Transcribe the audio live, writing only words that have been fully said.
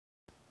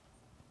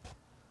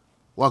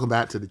Welcome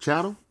back to the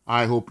channel.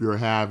 I hope you're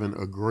having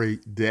a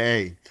great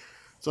day.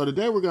 So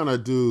today we're going to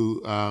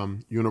do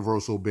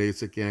universal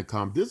basic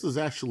income. This is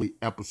actually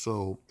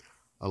episode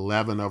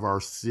 11 of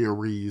our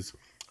series.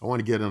 I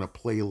want to get in a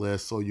playlist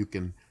so you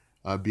can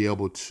be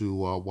able to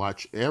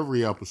watch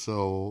every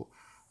episode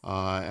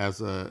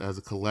as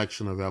a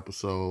collection of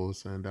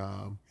episodes and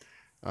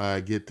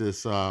get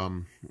this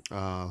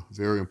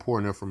very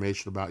important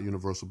information about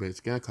universal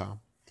basic income.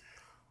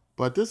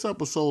 But this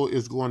episode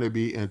is going to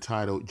be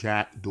entitled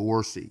Jack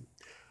Dorsey.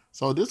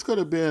 So this could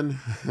have been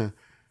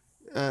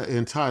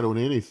entitled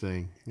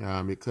anything.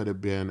 It could have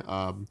been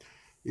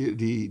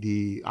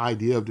the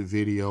idea of the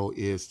video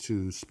is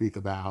to speak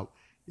about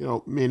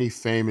many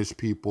famous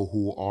people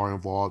who are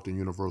involved in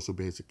universal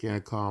basic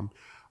income,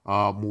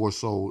 more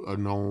so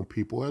known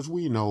people. As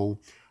we know,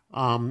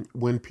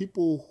 when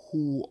people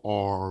who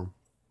are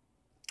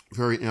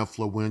very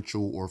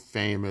influential or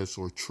famous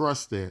or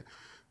trusted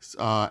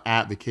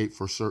advocate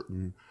for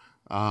certain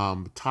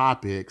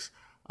topics,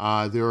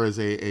 there is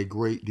a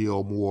great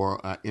deal more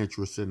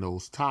interest in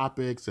those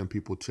topics, and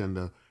people tend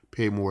to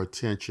pay more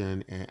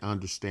attention and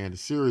understand the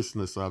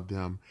seriousness of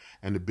them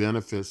and the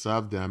benefits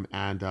of them.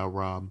 And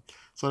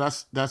so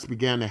that's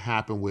began to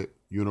happen with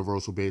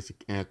universal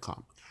basic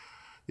income.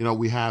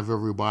 We have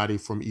everybody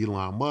from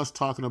Elon Musk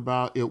talking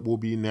about it will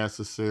be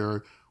necessary.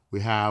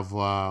 We have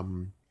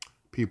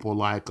people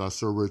like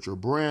Sir Richard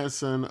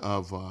Branson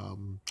of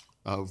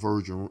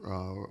Virgin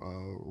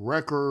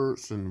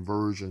Records and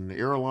Virgin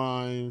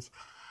Airlines.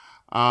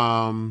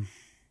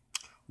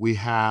 We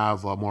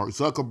have Mark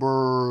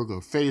Zuckerberg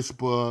of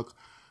Facebook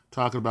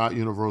talking about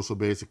universal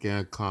basic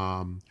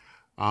income.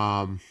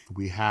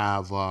 We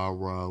have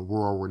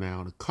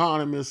world-renowned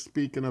economists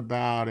speaking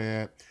about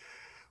it.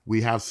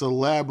 We have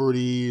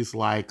celebrities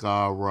like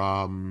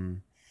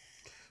Donald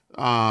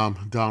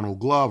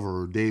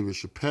Glover, David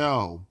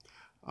Chappelle,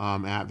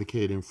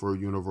 advocating for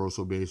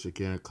universal basic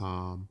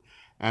income.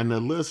 And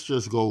the list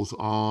just goes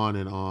on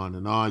and on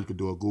and on. You can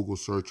do a Google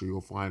search and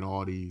you'll find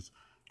all these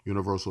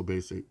universal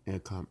basic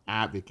income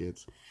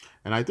advocates.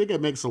 And I think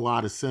it makes a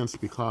lot of sense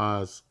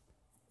because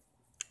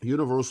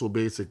universal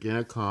basic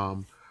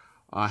income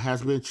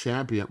has been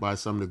championed by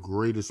some of the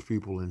greatest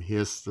people in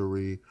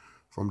history,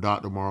 from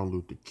Dr. Martin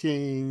Luther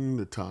King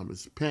to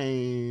Thomas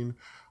Paine.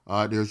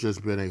 There's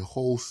just been a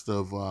host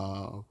of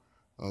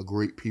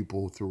great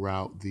people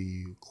throughout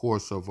the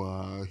course of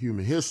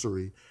human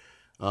history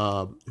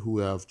who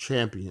have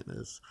championed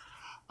this.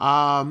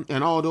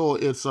 And although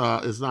it's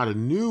not a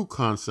new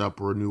concept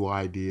or a new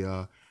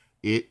idea,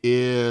 it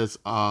is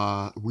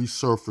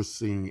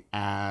resurfacing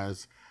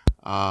as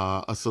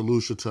a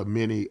solution to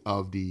many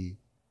of the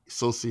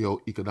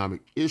socioeconomic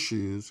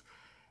issues.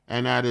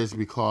 And that is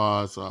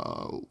because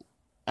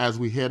as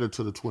we head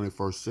into the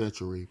 21st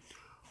century,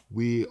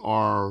 we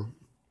are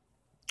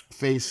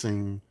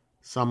facing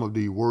some of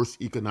the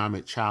worst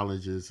economic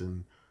challenges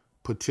and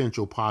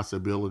potential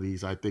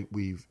possibilities I think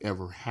we've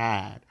ever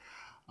had.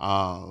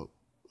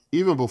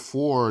 Even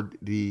before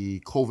the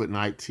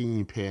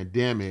COVID-19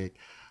 pandemic,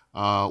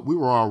 we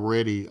were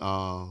already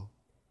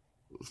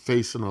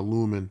facing a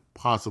looming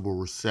possible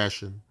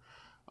recession.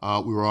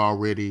 We were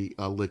already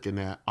looking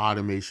at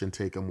automation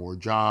taking more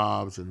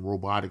jobs and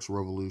robotics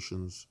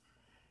revolutions.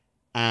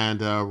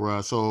 And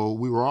so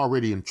we were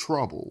already in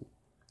trouble.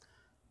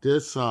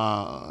 This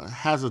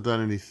hasn't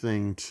done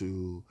anything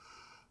to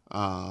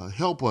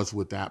help us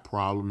with that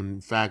problem.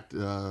 In fact,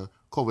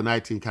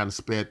 COVID-19 kind of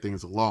sped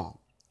things along.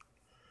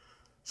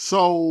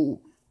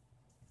 So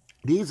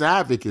these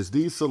advocates,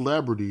 these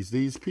celebrities,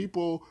 these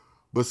people,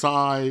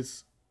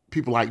 besides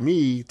people like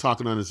me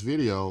talking on this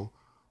video,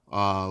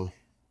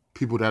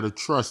 people that are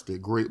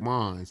trusted, great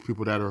minds,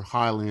 people that are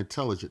highly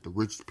intelligent, the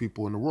richest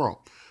people in the world.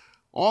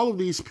 All of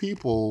these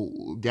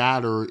people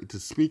gather to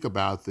speak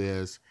about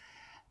this.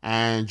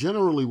 And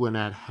generally when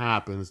that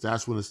happens,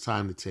 that's when it's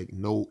time to take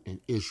note and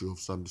issue of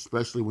something,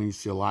 especially when you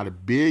see a lot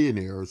of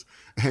billionaires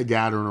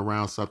gathering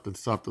around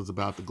something's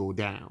about to go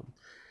down.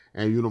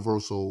 And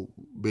universal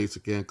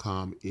basic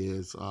income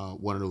is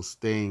one of those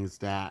things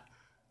that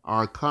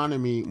our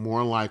economy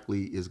more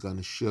likely is going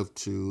to shift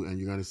to, and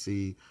you're going to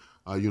see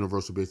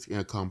universal basic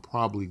income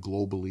probably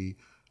globally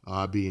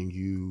being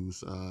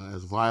used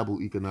as a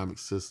viable economic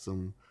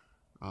system.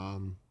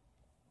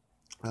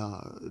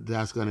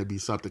 That's going to be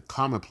something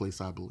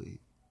commonplace, I believe.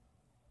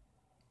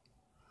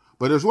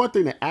 But there's one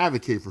thing to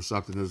advocate for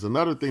something. There's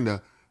another thing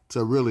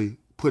to really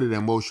put it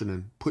in motion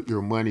and put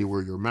your money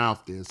where your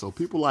mouth is. So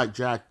people like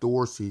Jack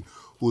Dorsey,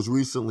 who's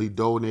recently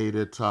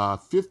donated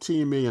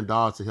 $15 million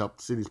to help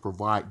cities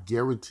provide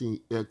guaranteed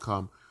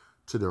income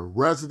to their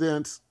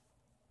residents.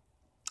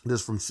 This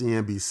is from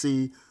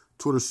CNBC.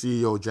 Twitter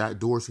CEO Jack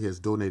Dorsey has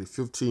donated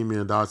 $15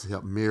 million to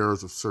help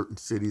mayors of certain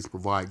cities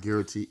provide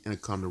guaranteed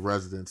income to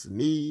residents in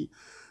need.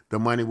 The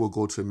money will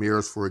go to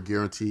Mayors for a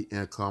Guaranteed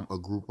Income, a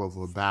group of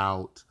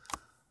about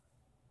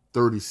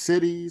 30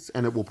 cities,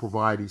 and it will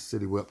provide each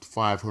city with up to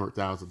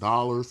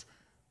 $500,000.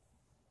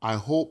 I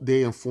hope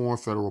they inform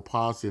federal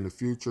policy in the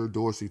future,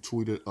 Dorsey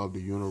tweeted of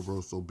the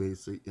universal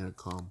basic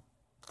income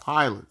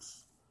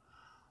pilots.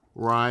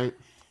 Right?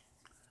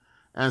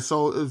 And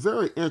so it's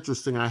very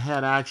interesting. I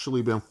had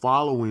actually been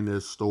following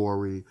this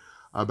story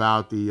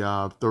about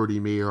the 30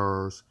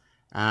 mayors.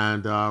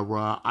 And,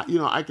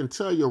 I can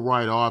tell you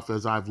right off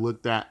as I've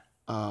looked at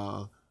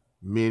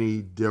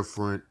many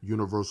different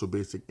universal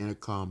basic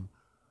income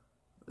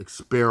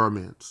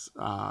experiments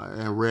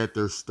and read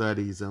their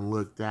studies and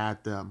looked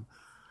at them.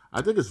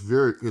 I think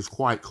it's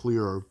quite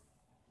clear,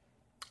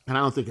 and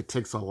I don't think it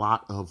takes a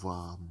lot of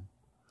I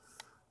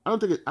don't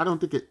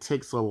think it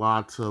takes a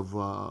lot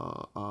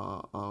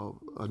of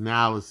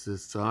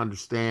analysis to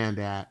understand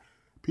that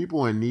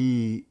people in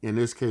need, in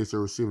this case,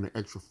 are receiving an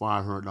extra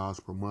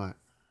 $500 per month.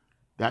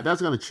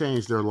 That's going to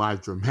change their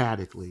life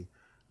dramatically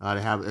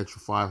to have an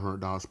extra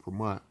 $500 per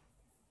month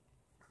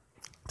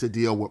to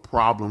deal with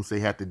problems they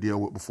had to deal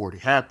with before they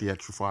had the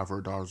extra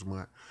 $500 a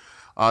month.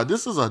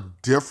 This is a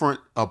different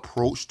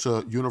approach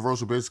to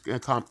universal basic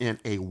income in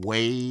a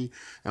way.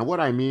 And what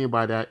I mean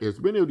by that is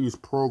many of these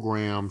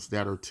programs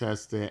that are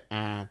tested,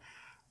 and,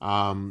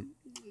 um,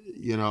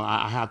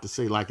 I have to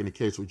say, like in the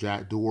case with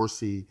Jack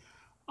Dorsey,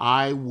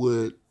 I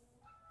would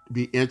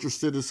be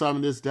interested in some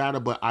of this data,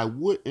 but I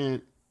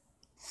wouldn't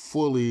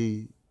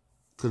fully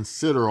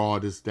consider all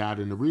this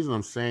data. And the reason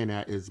I'm saying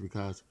that is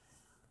because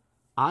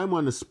I'm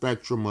on the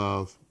spectrum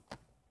of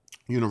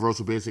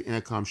universal basic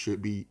income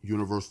should be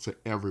universal to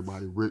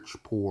everybody, rich,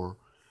 poor.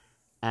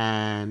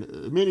 And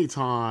many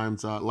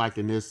times, like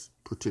in this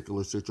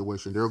particular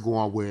situation, they're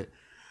going with,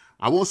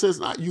 I won't say it's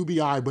not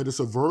UBI, but it's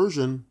a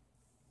version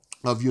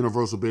of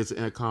universal basic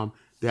income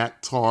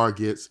that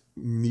targets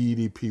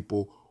needy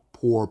people,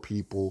 poor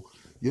people,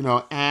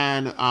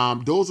 and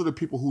those are the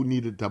people who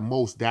need it the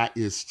most. That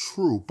is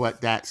true,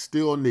 but that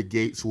still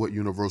negates what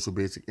universal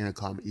basic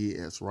income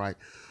is, right?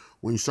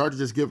 When you start to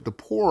just give it to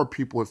poorer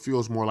people, it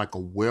feels more like a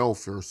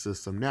welfare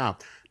system. Now,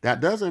 that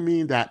doesn't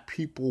mean that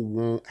people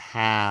won't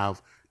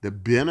have the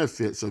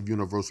benefits of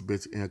universal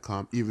basic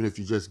income, even if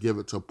you just give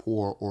it to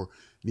poor or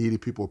needy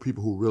people, or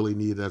people who really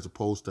need it, as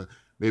opposed to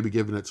maybe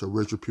giving it to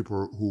richer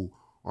people who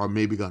are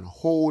maybe going to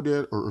hold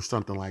it or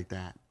something like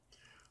that.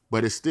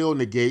 But it still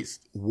negates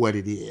what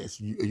it is.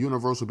 A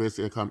universal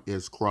basic income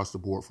is across the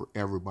board for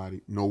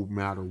everybody, no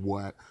matter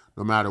what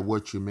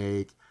you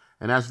make.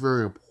 And that's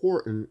very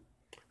important,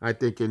 I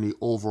think, in the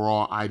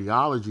overall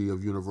ideology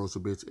of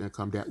universal basic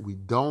income, that we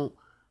don't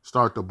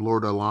start to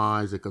blur the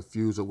lines and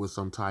confuse it with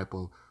some type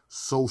of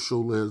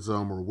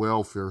socialism or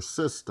welfare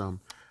system.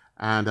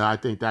 And I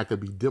think that could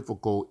be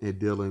difficult in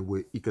dealing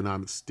with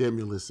economic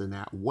stimulus in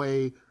that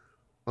way.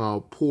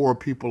 Poor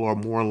people are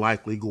more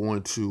likely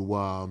going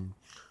to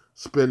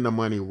spend the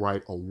money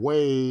right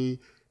away,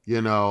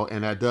 and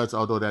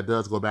although that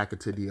does go back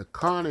into the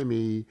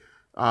economy,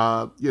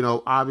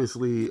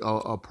 obviously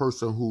a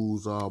person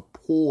who's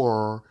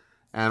poor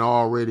and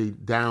already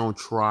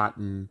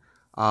downtrodden,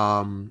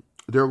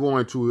 they're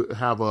going to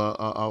have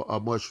a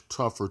much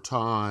tougher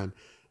time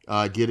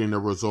getting the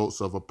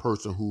results of a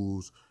person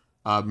who's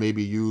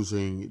maybe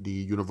using the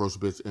universal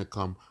basic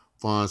income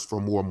funds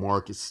for more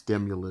market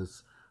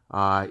stimulus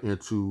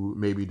into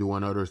maybe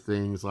doing other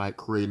things like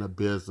creating a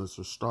business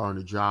or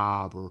starting a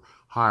job or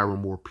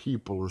hiring more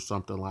people or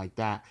something like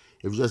that.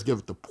 If you just give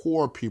it to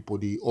poor people,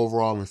 the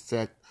overall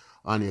effect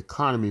on the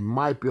economy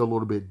might be a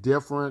little bit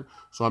different.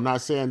 So I'm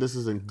not saying this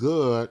isn't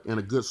good and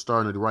a good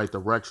start in the right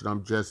direction.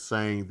 I'm just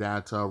saying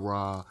that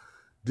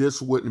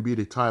this wouldn't be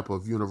the type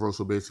of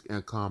universal basic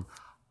income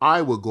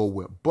I would go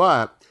with.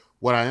 But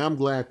what I am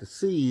glad to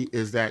see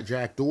is that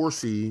Jack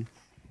Dorsey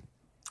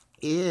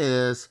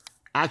is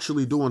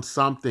actually doing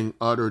something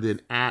other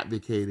than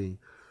advocating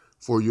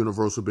for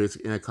universal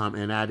basic income,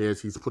 and that is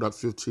he's put up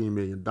 $15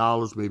 million.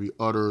 Maybe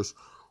others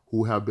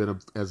who have been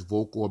as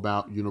vocal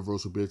about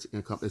universal basic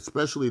income,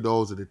 especially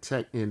those in the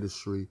tech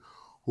industry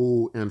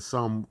who in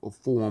some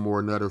form or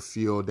another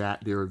feel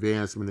that their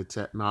advancement in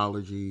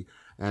technology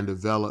and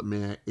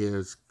development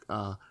is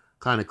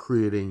kind of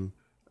creating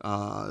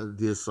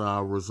this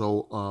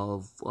result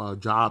of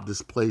job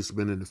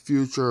displacement in the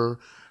future.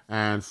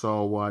 And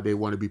so they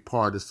want to be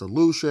part of the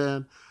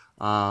solution.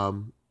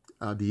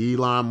 The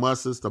Elon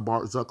Musks, the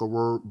Mark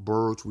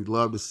Zuckerbergs, we'd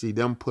love to see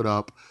them put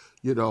up,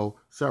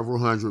 several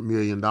 $100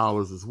 million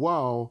as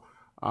well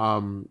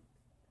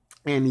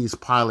in these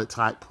pilot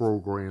type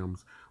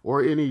programs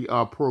or any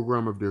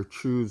program of their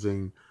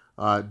choosing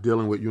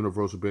dealing with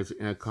universal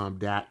basic income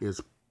that is,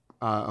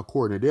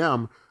 according to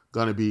them,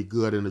 going to be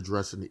good in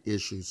addressing the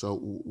issue.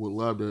 So we'd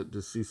love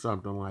to see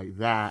something like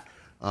that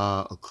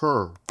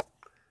occur.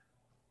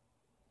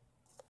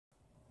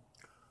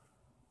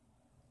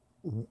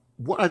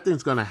 What I think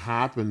is going to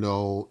happen,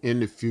 though, in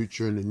the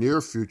future, in the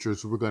near future,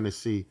 is we're going to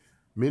see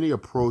many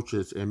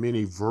approaches and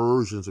many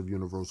versions of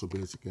universal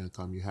basic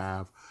income. You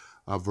have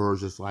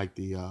versions like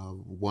the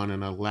one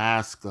in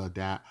Alaska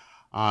that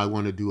I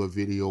want to do a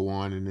video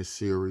on in this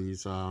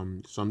series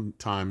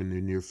sometime in the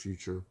near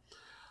future.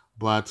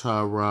 But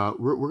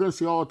we're going to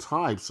see all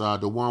types.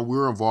 The one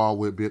we're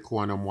involved with,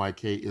 Bitcoin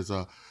MYK, is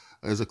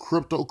a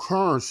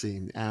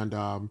cryptocurrency,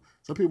 and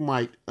some people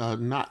might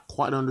not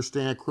quite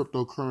understand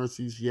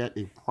cryptocurrencies yet.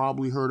 They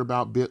probably heard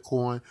about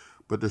Bitcoin,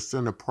 but they're still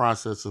in the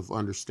process of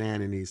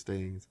understanding these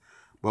things.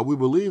 But we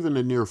believe in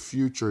the near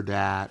future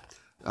that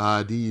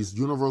these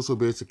universal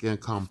basic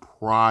income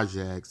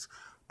projects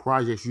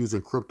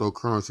using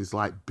cryptocurrencies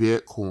like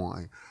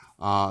Bitcoin,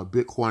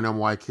 Bitcoin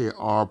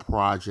MYKR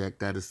project,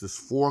 that is this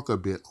fork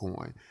of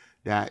Bitcoin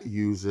that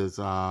uses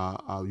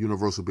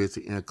universal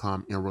basic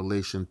income in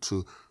relation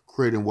to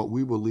creating what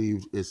we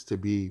believe is to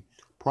be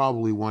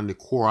probably one of the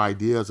core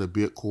ideas of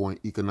Bitcoin: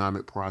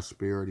 economic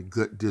prosperity,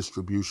 good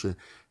distribution,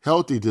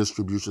 healthy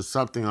distribution,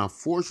 something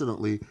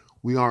unfortunately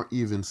we aren't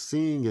even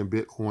seeing in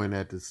Bitcoin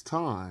at this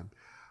time.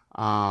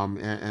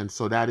 And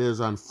so that is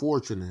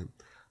unfortunate.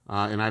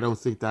 And I don't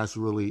think that's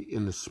really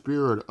in the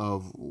spirit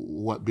of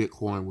what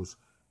Bitcoin was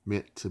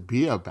meant to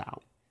be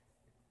about.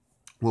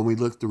 When we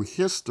look through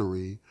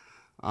history,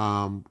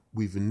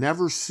 we've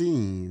never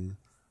seen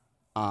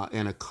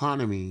an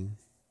economy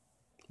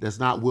that's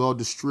not well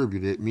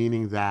distributed,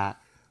 meaning that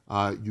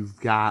you've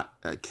got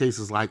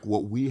cases like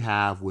what we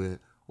have with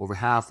over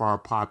half our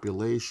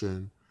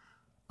population,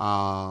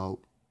 uh,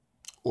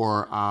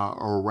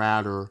 or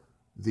rather,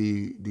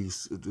 the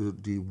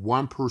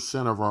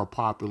 1% of our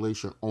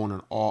population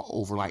owning all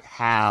over like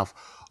half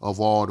of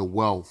all the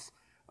wealth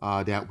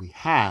that we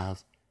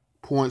have,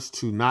 points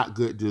to not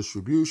good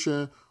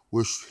distribution,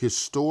 which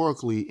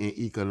historically in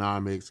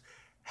economics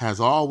has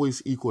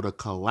always equaled a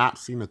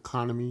collapsing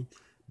economy.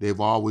 They've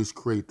always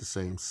created the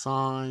same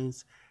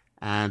signs,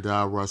 and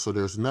so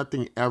there's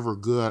nothing ever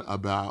good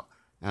about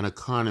an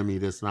economy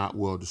that's not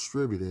well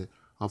distributed.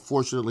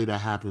 Unfortunately, that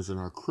happens in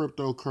our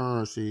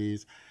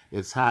cryptocurrencies.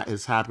 It's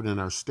happening in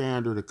our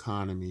standard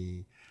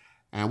economy.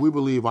 And we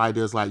believe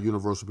ideas like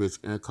universal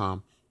basic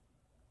income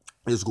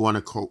is going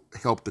to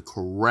help to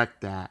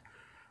correct that.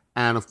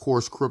 And of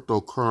course,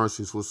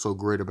 cryptocurrencies, what's so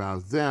great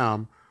about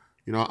them,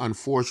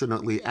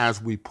 unfortunately, as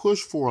we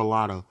push for a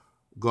lot of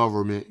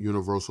government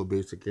universal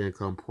basic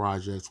income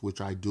projects,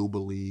 which I do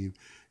believe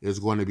is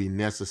going to be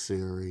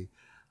necessary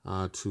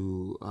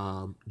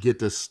to get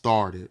this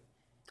started.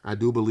 I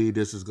do believe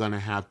this is going to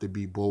have to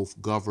be both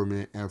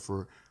government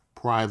effort,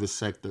 private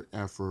sector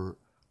effort,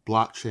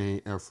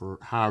 blockchain effort,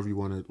 however you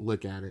want to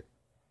look at it.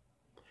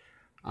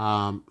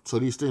 So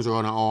these things are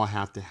going to all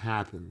have to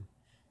happen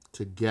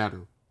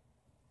together.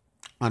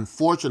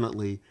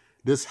 Unfortunately,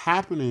 this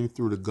happening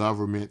through the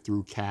government,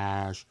 through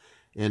cash,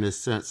 in a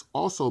sense,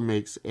 also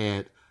makes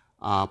it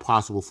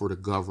possible for the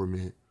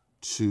government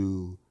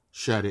to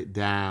shut it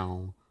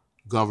down,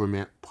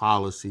 government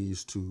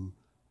policies to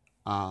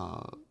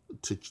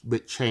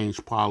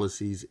change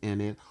policies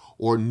in it,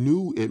 or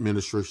new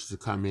administrations to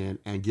come in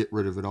and get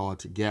rid of it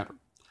altogether.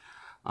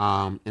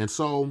 And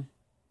so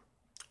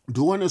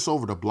doing this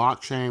over the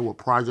blockchain with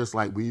projects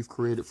like we've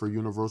created for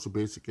universal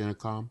basic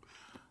income,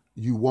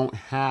 you won't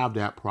have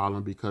that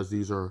problem because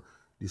these are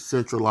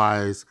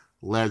decentralized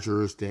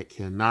ledgers that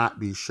cannot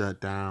be shut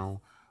down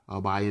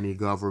by any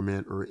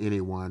government or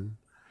anyone.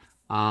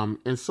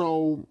 And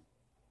so,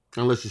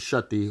 unless you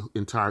shut the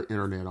entire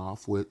internet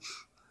off, which,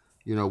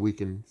 we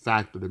can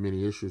factor the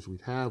many issues we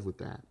have with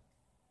that.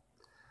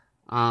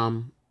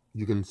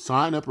 You can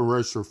sign up and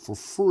register for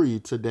free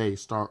today.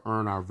 Start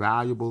earning our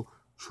valuable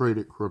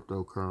traded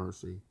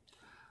cryptocurrency.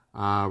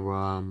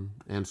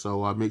 And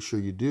so make sure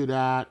you do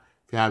that.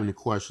 If you have any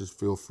questions,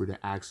 feel free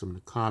to ask them in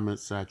the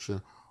comments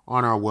section.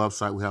 On our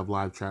website, we have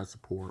live chat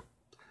support.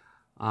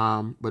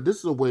 But this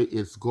is the way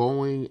it's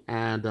going.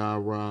 And,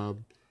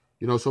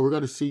 so we're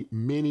going to see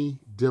many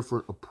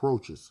different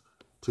approaches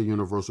to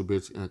universal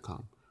basic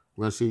income.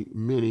 We're going to see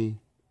many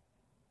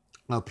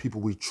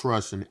people we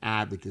trust and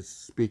advocates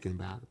speaking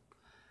about it.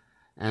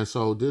 And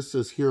so this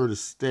is here to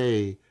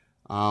stay.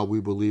 We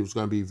believe it's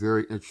going to be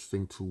very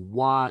interesting to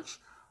watch.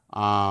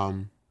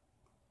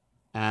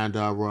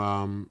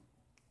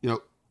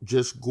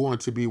 Just going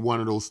to be one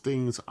of those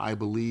things. I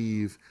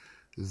believe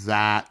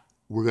that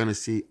we're going to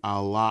see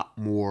a lot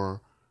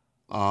more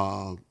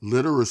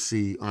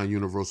literacy on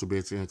universal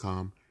basic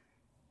income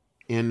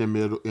in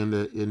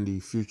the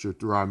future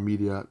through our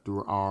media,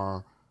 through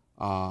our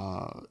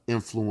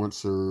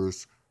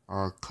influencers,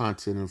 our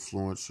content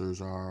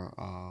influencers,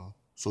 our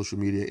social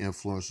media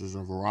influencers,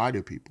 and a variety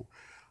of people.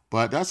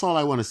 But that's all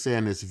I want to say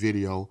in this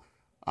video.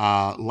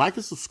 Like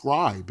and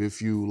subscribe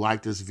if you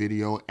like this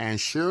video, and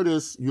share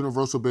this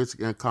universal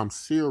basic income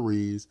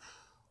series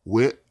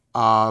with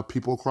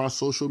people across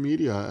social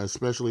media,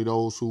 especially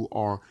those who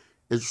are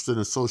interested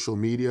in social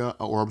media,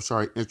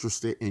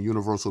 interested in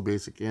universal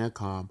basic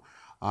income.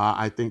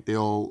 I think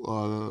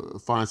they'll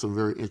find some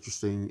very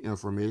interesting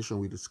information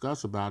we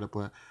discuss about it.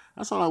 But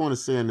that's all I want to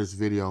say in this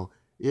video.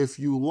 If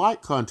you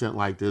like content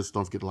like this,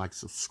 don't forget to like,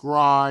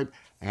 subscribe,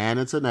 and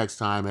until next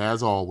time,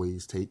 as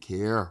always, take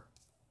care.